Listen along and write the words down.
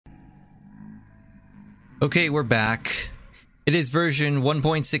Okay, we're back. It is version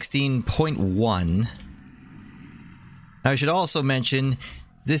 1.16.1. I should also mention,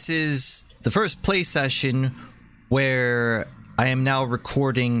 this is the first play session where I am now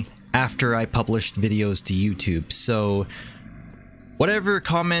recording after I published videos to YouTube. So, whatever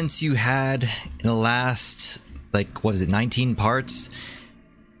comments you had in the last, like, what is it, 19 parts?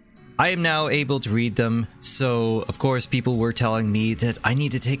 I am now able to read them, so of course people were telling me that I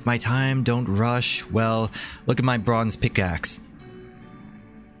need to take my time, don't rush. Well, look at my bronze pickaxe.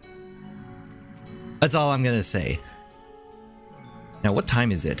 That's all I'm gonna say. Now, what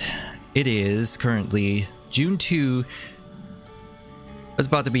time is it? It is currently June 2. It's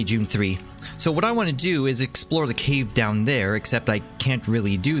about to be June 3. So what I want to do is explore the cave down there, except I can't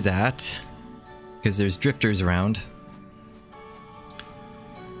really do that because there's drifters around.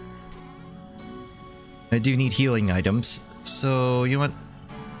 I do need healing items, so you know what?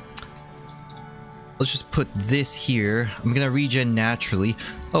 Let's just put this here. I'm gonna regen naturally.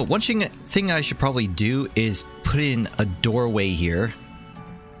 Oh, one thing I should probably do is put in a doorway here.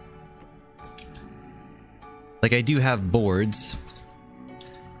 Like, I do have boards.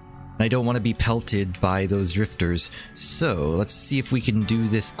 I don't want to be pelted by those drifters. So, let's see if we can do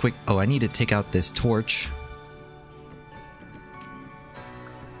this quick. Oh, I need to take out this torch.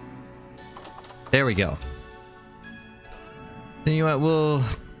 There we go. Then you know what, we'll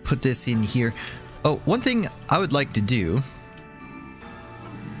put this in here. Oh, one thing I would like to do,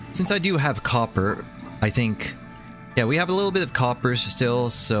 since I do have copper, I think, yeah, we have a little bit of copper still,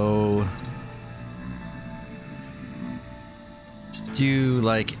 so let's do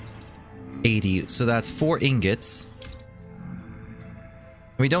like 80, so that's 4 ingots.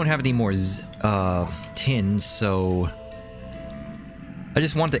 We don't have any more tin, so I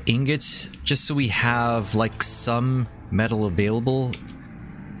just want the ingots just so we have like some metal available.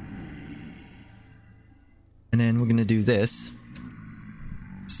 And then we're gonna do this.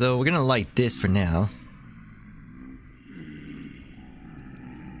 So we're gonna light this for now.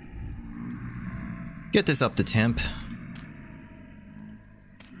 Get this up to temp.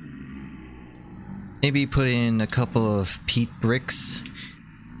 Maybe put in a couple of peat bricks.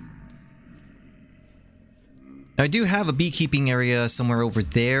 I do have a beekeeping area somewhere over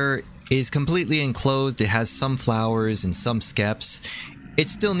there. It is completely enclosed. It has some flowers and some skeps. It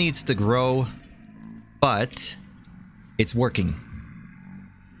still needs to grow, but it's working.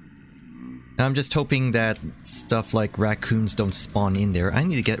 And I'm just hoping that stuff like raccoons don't spawn in there. I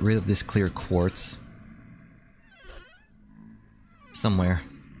need to get rid of this clear quartz somewhere.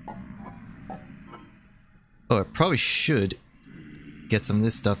 Oh, I probably should get some of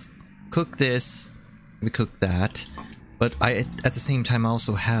this stuff. Cook this. We cook that, but I at the same time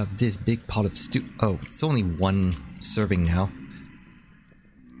also have this big pot of stew. Oh, it's only 1 serving now.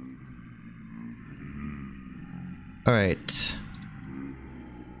 All right.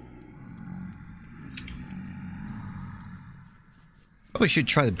 Probably should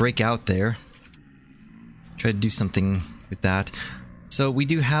try to break out there. Try to do something with that. So we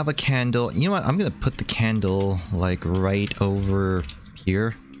do have a candle. You know what? I'm gonna put the candle like right over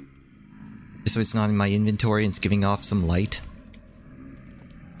here, just so it's not in my inventory and it's giving off some light.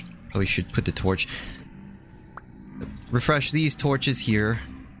 Probably should put the torch. Refresh these torches here.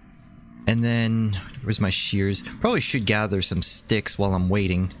 And then, where's my shears? Probably should gather some sticks while I'm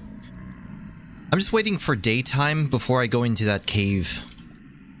waiting. I'm just waiting for daytime before I go into that cave.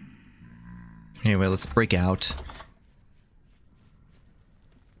 Anyway, let's break out.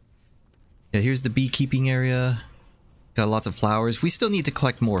 Yeah, here's the beekeeping area. Got lots of flowers. We still need to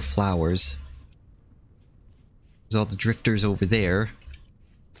collect more flowers. There's all the drifters over there.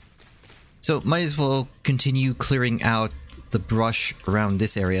 So might as well continue clearing out the brush around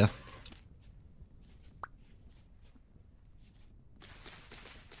this area.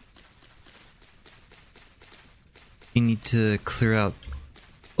 We need to clear out...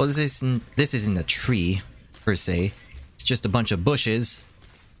 Well, this isn't a tree, per se. It's just a bunch of bushes.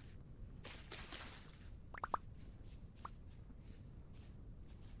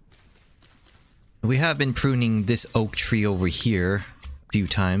 We have been pruning this oak tree over here a few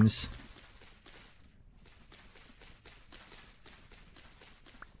times.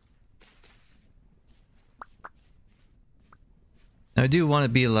 Now I do want to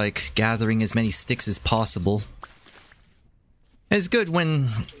be like gathering as many sticks as possible. And it's good when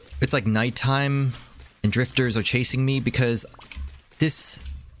it's like nighttime and drifters are chasing me, because this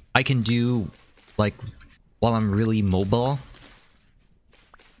I can do like while I'm really mobile.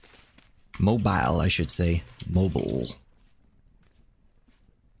 Mobile, I should say. Mobile.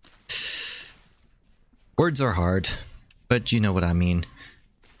 Words are hard, but you know what I mean.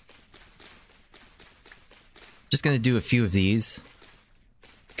 Just gonna do a few of these.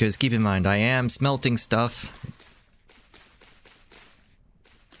 Because keep in mind, I am smelting stuff.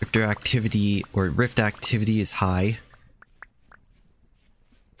 Drifter activity or rift activity is high.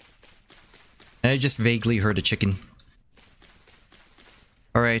 And I just vaguely heard a chicken.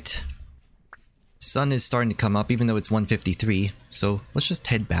 Alright. Sun is starting to come up even though it's 1:53. So let's just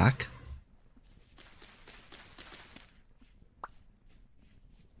head back.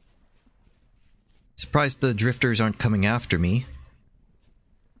 Surprised the drifters aren't coming after me.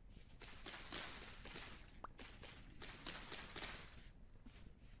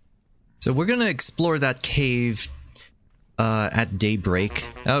 So we're gonna explore that cave at daybreak.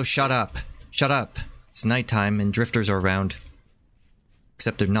 Oh, shut up. Shut up. It's nighttime and drifters are around.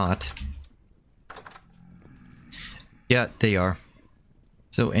 Except they're not. Yeah, they are.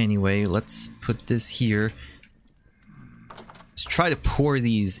 So anyway, let's put this here. Let's try to pour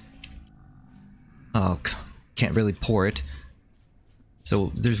these. Oh, can't really pour it.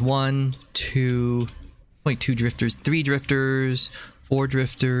 So there's 1, 2, wait, 2 drifters, 3 drifters, 4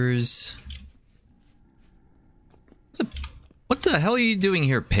 drifters. What the hell are you doing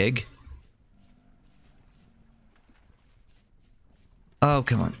here, pig? Oh,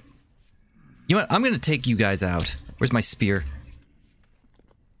 come on. You know what? I'm gonna take you guys out. Where's my spear?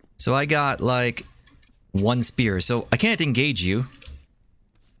 So I got, like, 1 spear, so I can't engage you.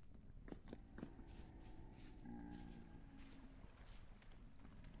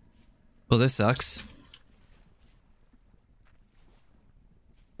 Well, this sucks.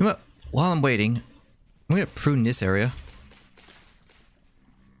 You know what? While I'm waiting, I'm gonna prune this area.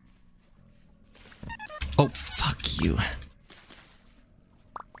 Oh, fuck you.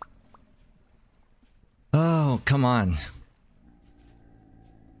 Oh, come on.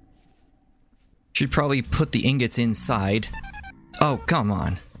 Should probably put the ingots inside. Oh, come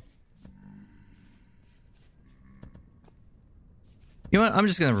on. You know what? I'm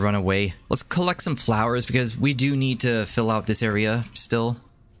just gonna run away. Let's collect some flowers because we do need to fill out this area still.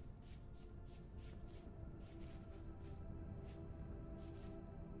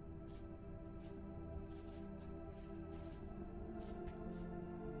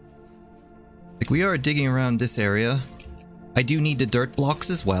 Like, we are digging around this area. I do need the dirt blocks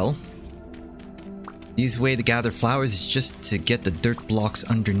as well. The easiest way to gather flowers is just to get the dirt blocks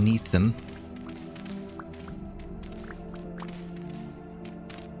underneath them.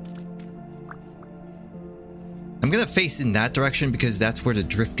 I'm gonna face in that direction because that's where the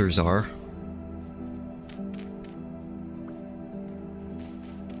drifters are.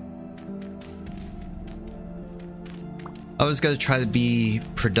 I was gonna try to be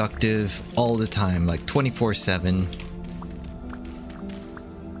productive all the time, like 24/7.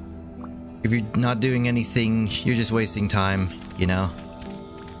 If you're not doing anything, you're just wasting time, you know?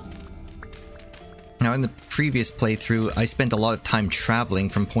 Now, in the previous playthrough, I spent a lot of time traveling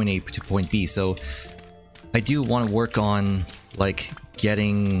from point A to point B, so I do want to work on, like,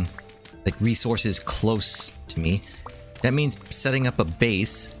 getting, like, resources close to me. That means setting up a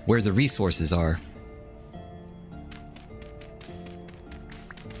base where the resources are.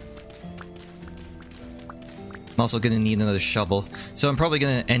 I'm also gonna need another shovel, so I'm probably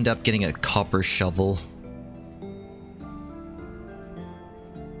gonna end up getting a copper shovel.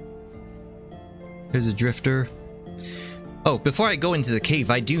 There's a drifter. Oh, before I go into the cave,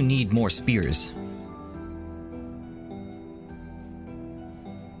 I do need more spears.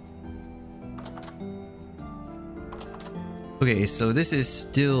 Okay, so this is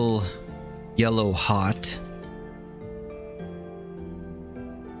still yellow hot.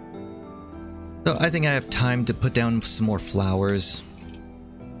 So I think I have time to put down some more flowers.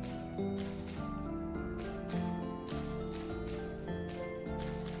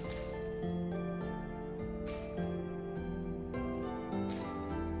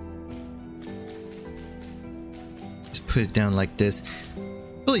 Just put it down like this.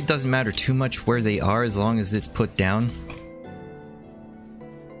 Really doesn't matter too much where they are as long as it's put down.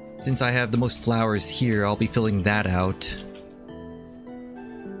 Since I have the most flowers here, I'll be filling that out.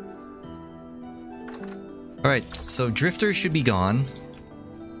 Alright, so drifters should be gone.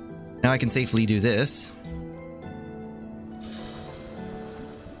 Now I can safely do this.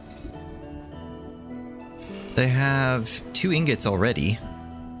 They have 2 ingots already.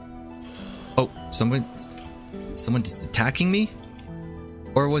 Oh, someone's attacking me?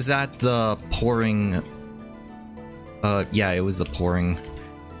 Or was that the pouring? Yeah, it was the pouring.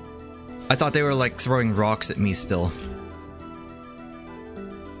 I thought they were like throwing rocks at me still.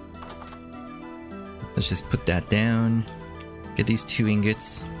 Let's just put that down. Get these 2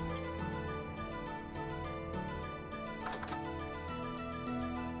 ingots.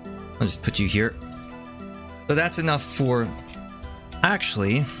 I'll just put you here. So that's enough for...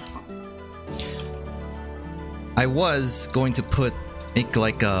 Actually, I was going to make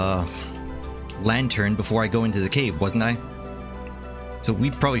like a lantern before I go into the cave, wasn't I? So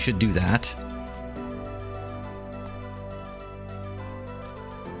we probably should do that.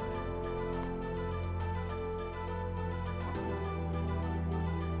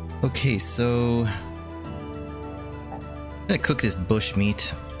 Okay, so I'm gonna cook this bush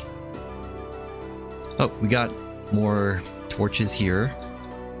meat. Oh, we got more torches here.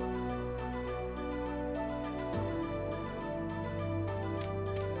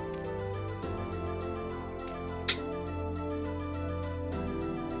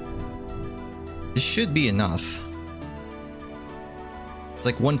 This should be enough. It's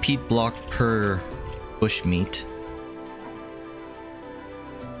like 1 peat block per bush meat.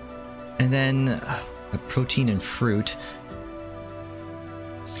 And then a protein and fruit.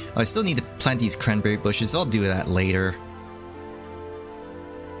 Oh, I still need to plant these cranberry bushes. I'll do that later.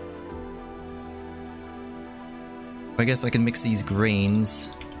 I guess I can mix these grains.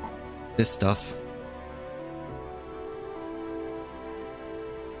 This stuff.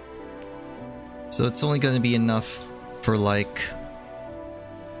 So it's only going to be enough for like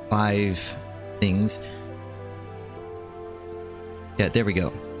 5 things. Yeah, there we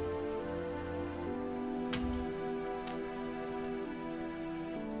go.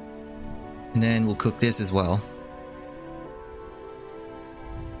 And then we'll cook this as well.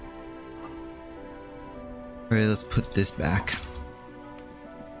 Alright, let's put this back.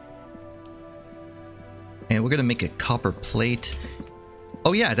 And we're gonna make a copper plate.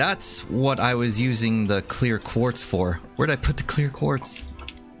 Oh yeah, that's what I was using the clear quartz for. Where'd I put the clear quartz?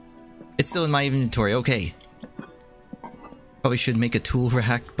 It's still in my inventory, okay. Probably should make a tool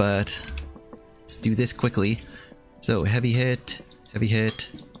rack, but let's do this quickly. So, heavy hit, heavy hit,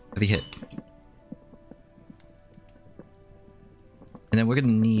 heavy hit. And then we're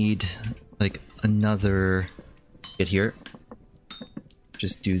gonna need like another hit here.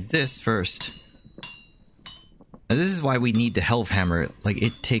 Just do this first. Now this is why we need the health hammer. Like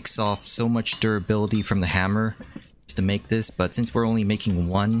it takes off so much durability from the hammer just to make this, but since we're only making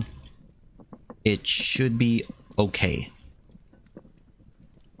 1, it should be okay.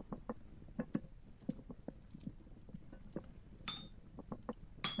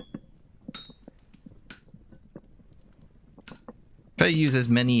 Try to use as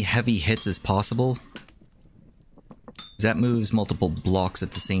many heavy hits as possible. That moves multiple blocks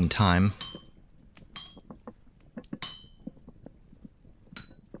at the same time.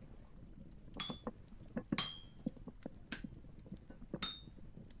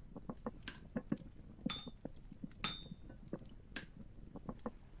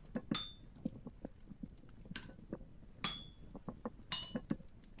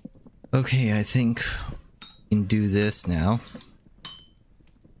 Okay, I think we can do this now.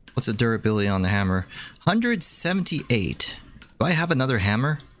 What's the durability on the hammer? 178. Do I have another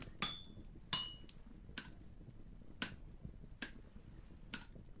hammer?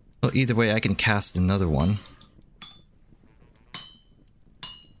 Well, either way, I can cast another one.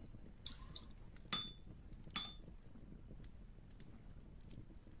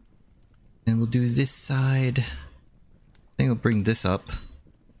 And we'll do this side. I think we'll bring this up.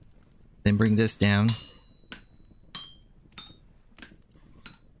 Then bring this down.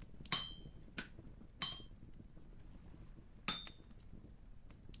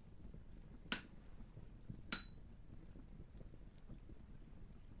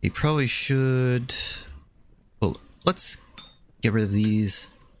 We probably should... Well, let's get rid of these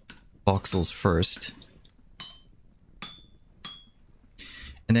voxels first.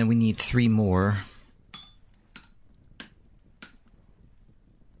 And then we need 3 more.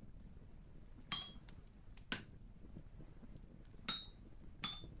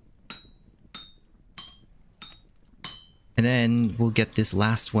 And then we'll get this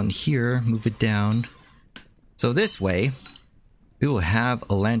last one here, move it down. So this way, we will have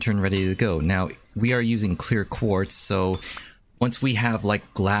a lantern ready to go. Now, we are using clear quartz, so once we have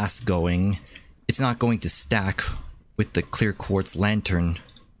like glass going, it's not going to stack with the clear quartz lantern.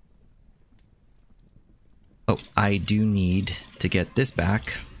 Oh, I do need to get this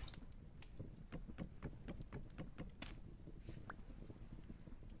back.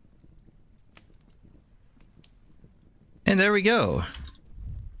 And there we go.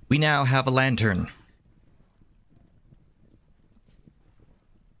 We now have a lantern.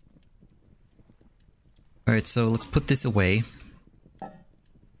 Alright, so let's put this away.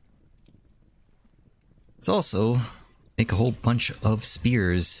 Let's also make a whole bunch of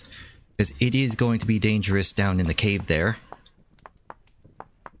spears, because it is going to be dangerous down in the cave there.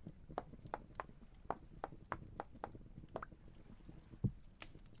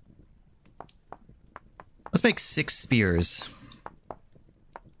 Let's make 6 spears.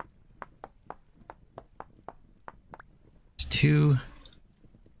 There's 2.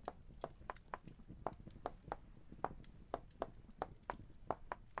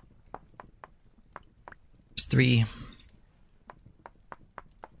 There's 3.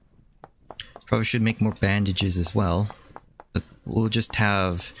 Probably should make more bandages as well. But we'll just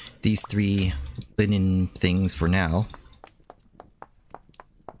have these 3 linen things for now.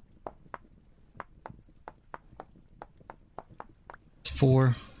 It's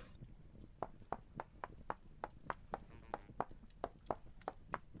 4.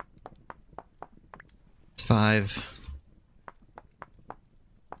 It's 5.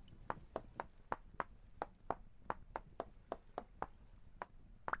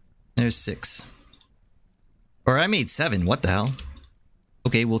 There's 6. Or I made 7, what the hell?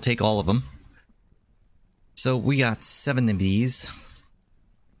 Okay, we'll take all of them. So we got 7 of these.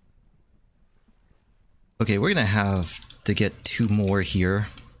 Okay, we're gonna have to get 2 more here.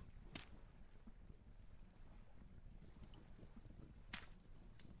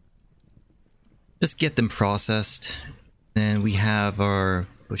 Just get them processed. Then we have our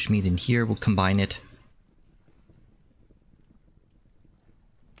bushmeat in here, we'll combine it.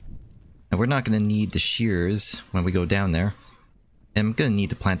 And we're not going to need the shears when we go down there. And I'm going to need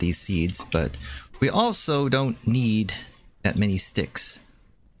to plant these seeds, but we also don't need that many sticks.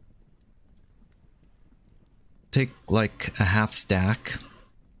 Take like a half stack.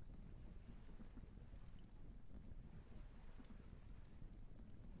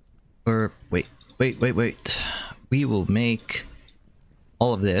 Or wait. We will make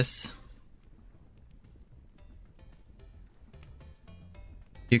all of this.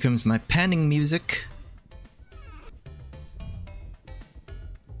 Here comes my panning music.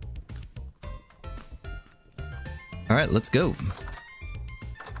 Alright, let's go.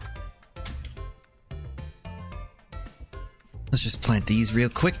 Let's just plant these real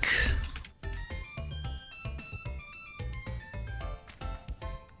quick.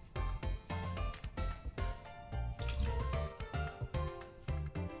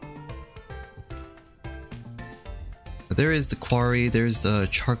 There is the quarry, there's the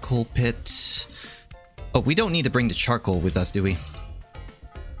charcoal pit. Oh, we don't need to bring the charcoal with us, do we?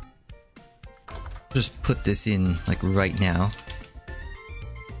 Just put this in, like, right now.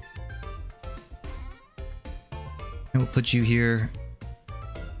 And we'll put you here.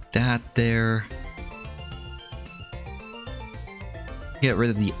 That there. Get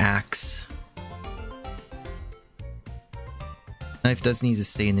rid of the axe. Knife does need to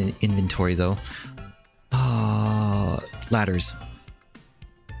stay in the inventory, though. Ladders.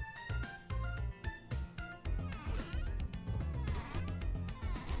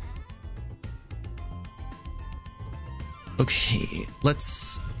 Okay,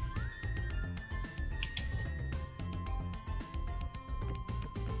 let's...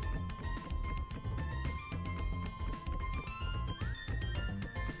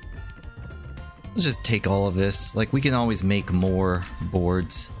 Let's just take all of this. Like, we can always make more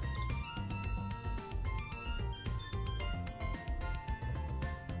boards.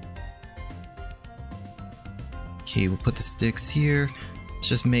 Okay, we'll put the sticks here. Let's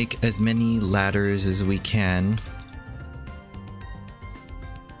just make as many ladders as we can.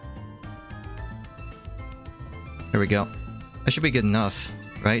 There we go. That should be good enough,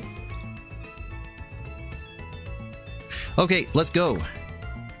 right? Okay, let's go.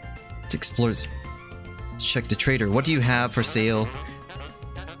 Let's explore. Let's check the trader. What do you have for sale?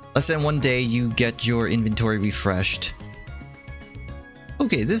 Less than 1 day, you get your inventory refreshed.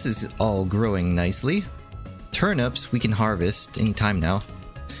 Okay, this is all growing nicely. Turnips we can harvest anytime now.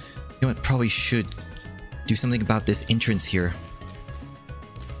 You know what, probably should do something about this entrance here.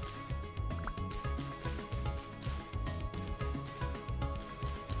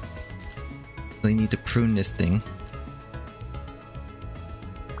 Really need to prune this thing.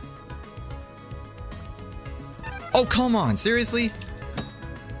 Oh, come on, seriously?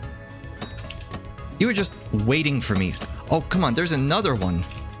 You were just waiting for me. Oh, come on, there's another one.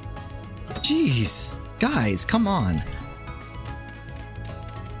 Jeez. Guys, come on.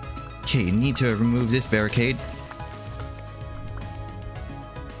 Okay, need to remove this barricade.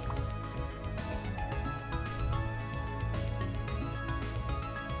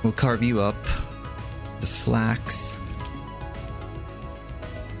 We'll carve you up. The flax.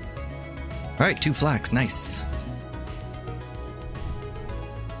 Alright, 2 flax, nice.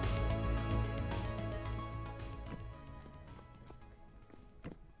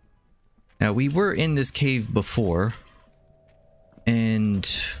 Now, we were in this cave before and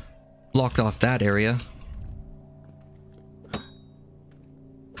blocked off that area.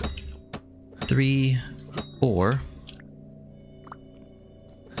 3, 4,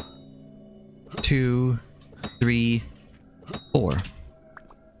 2, 3, 4.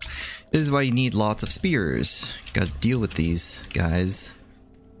 This is why you need lots of spears. Gotta deal with these guys.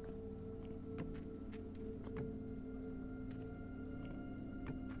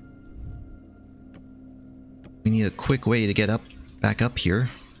 We need a quick way to get back up here.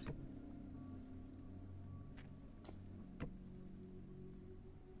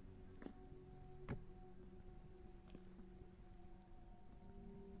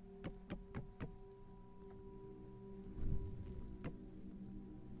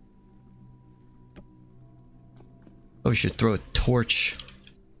 Oh, we should throw a torch.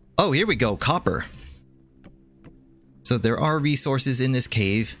 Oh, here we go, copper. So there are resources in this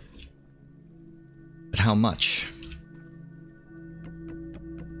cave. But how much?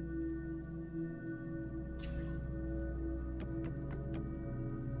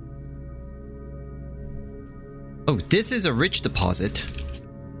 Oh, this is a rich deposit.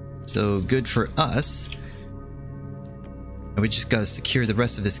 So good for us. And we just gotta secure the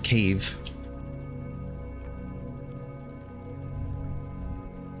rest of this cave.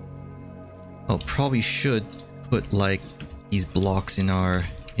 Oh, probably should put like these blocks in our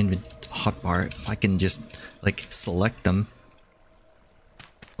hotbar if I can just like select them.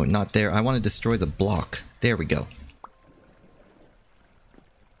 Oh, not there. I want to destroy the block. There we go.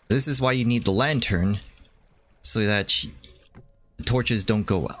 This is why you need the lantern, so that the torches don't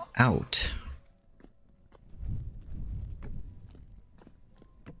go out.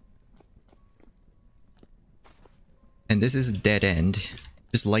 And this is a dead end.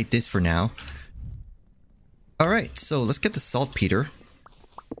 Just light this for now. Alright, so let's get the saltpeter.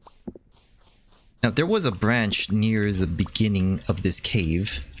 Now, there was a branch near the beginning of this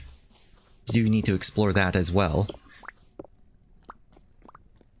cave. So you need to explore that as well.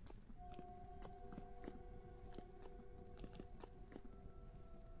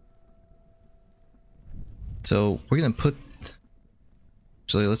 So we're gonna put...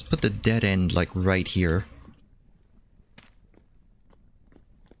 So let's put the dead end like right here.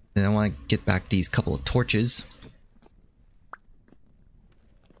 And I want to get back these couple of torches.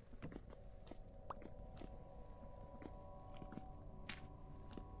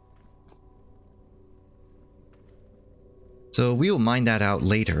 So we will mine that out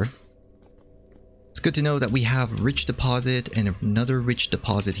later. It's good to know that we have rich deposit and another rich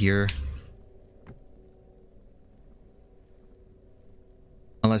deposit here.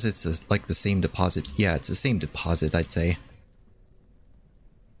 Unless it's like the same deposit. Yeah, it's the same deposit, I'd say.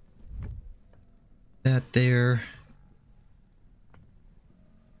 That there.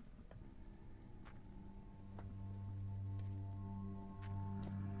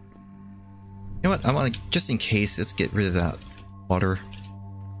 You know what? I want to, just in case, let's get rid of that water.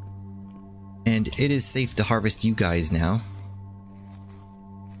 And it is safe to harvest you guys now.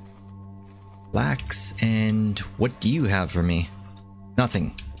 Flax, and what do you have for me?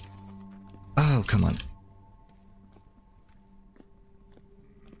 Nothing. Oh, come on.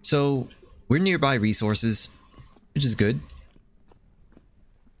 So, we're nearby resources, which is good.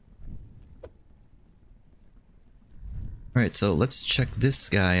 Alright, so let's check this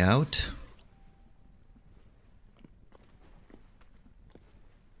guy out.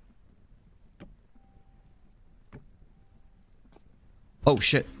 Oh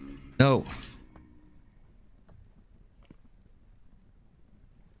shit. No.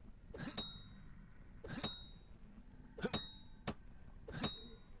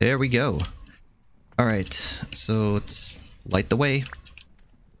 There we go. Alright, so let's light the way.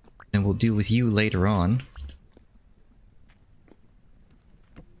 And we'll deal with you later on.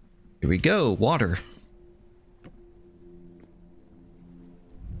 Here we go, water.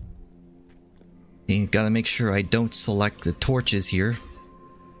 You gotta make sure I don't select the torches here.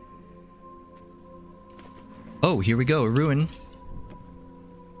 Oh, here we go, a ruin.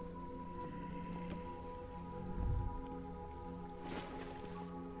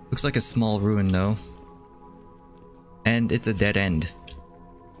 Looks like a small ruin though. And it's a dead end.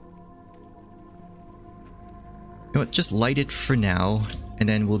 You know what, just light it for now, and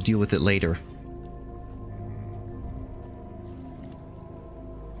then we'll deal with it later.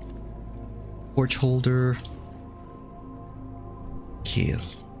 Torch holder. Okay,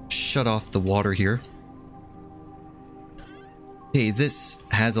 shut off the water here. Okay, this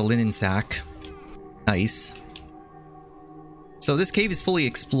has a linen sack. Nice. So this cave is fully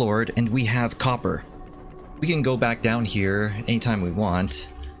explored, and we have copper. We can go back down here anytime we want.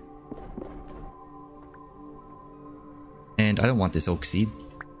 And I don't want this oak seed.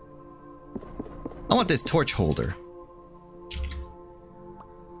 I want this torch holder.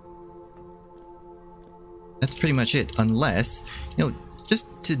 that's pretty much it. Unless, you know, just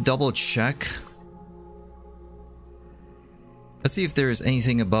to double check. Let's see if there's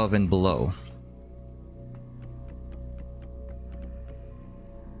anything above and below.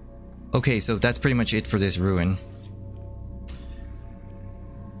 Okay, so that's pretty much it for this ruin.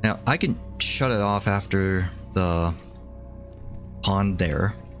 Now, I can shut it off after the pond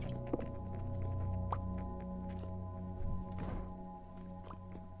there.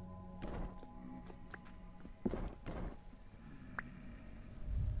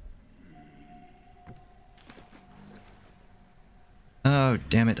 Oh,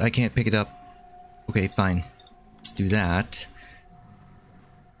 damn it, I can't pick it up. Okay, fine. Let's do that.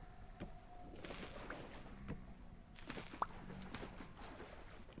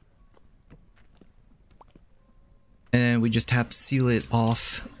 And we just have to seal it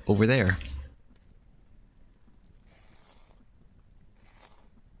off over there.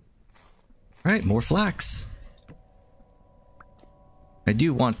 Alright, more flax. I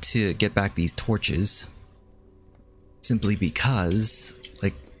do want to get back these torches. Simply because,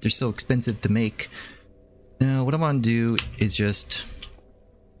 like, they're so expensive to make. Now, what I want to do is just...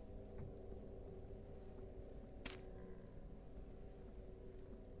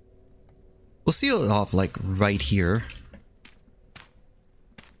 we'll seal it off, like, right here.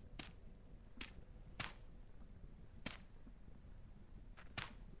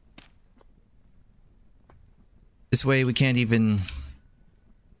 This way we can't even,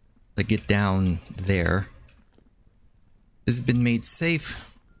 like, get down there. This has been made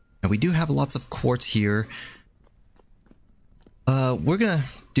safe. And we do have lots of quartz here. We're gonna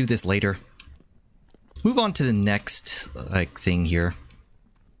do this later. Let's move on to the next, like, thing here.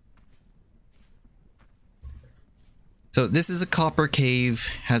 So this is a copper cave,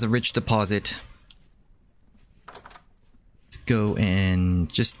 has a rich deposit. Let's go and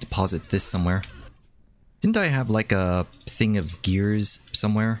just deposit this somewhere. Didn't I have like a thing of gears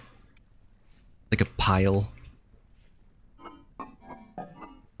somewhere? Like a pile?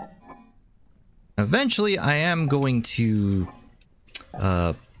 Eventually I am going to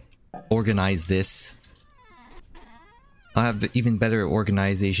organize this. I'll have even better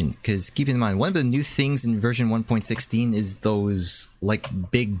organization, because keep in mind, one of the new things in version 1.16 is those,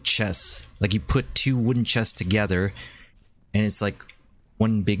 like, big chests. Like, you put two wooden chests together, and it's like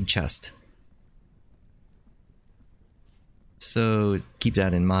one big chest. So, keep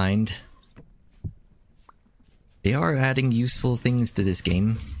that in mind. They are adding useful things to this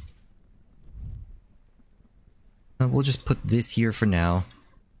game. We'll just put this here for now.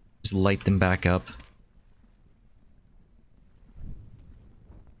 Just light them back up.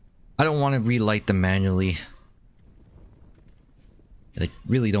 I don't want to relight them manually. I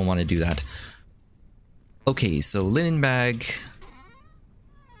really don't want to do that. Okay, so linen bag.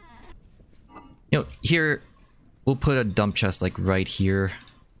 You know, here, we'll put a dump chest like right here.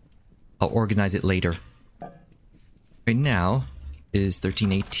 I'll organize it later. Right now is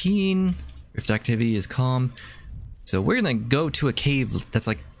 13:18. Rift activity is calm. So we're gonna go to a cave that's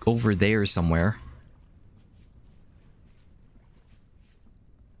like over there somewhere.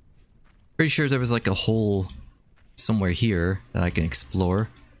 Pretty sure there was like a hole somewhere here that I can explore.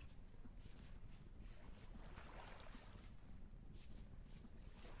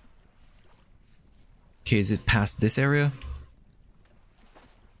 Okay, is it past this area?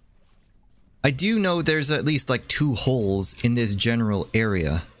 I do know there's at least like 2 holes in this general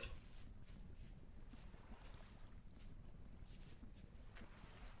area.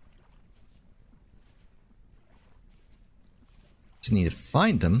 Just need to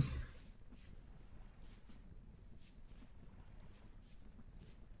find them.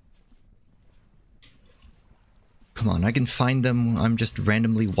 Come on, I can find them. I'm just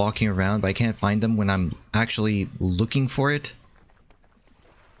randomly walking around, but I can't find them when I'm actually looking for it.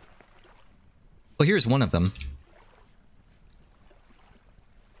 Well, here's one of them.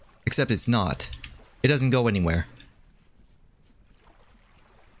 Except it's not. It doesn't go anywhere.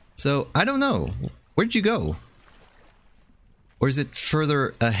 So, I don't know. Where'd you go? Or is it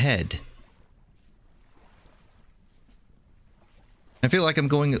further ahead? I feel like I'm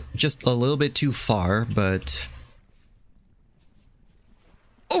going just a little bit too far, but...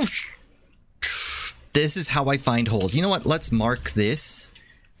 oh, this is how I find holes. You know what? Let's mark this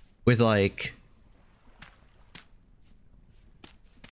with like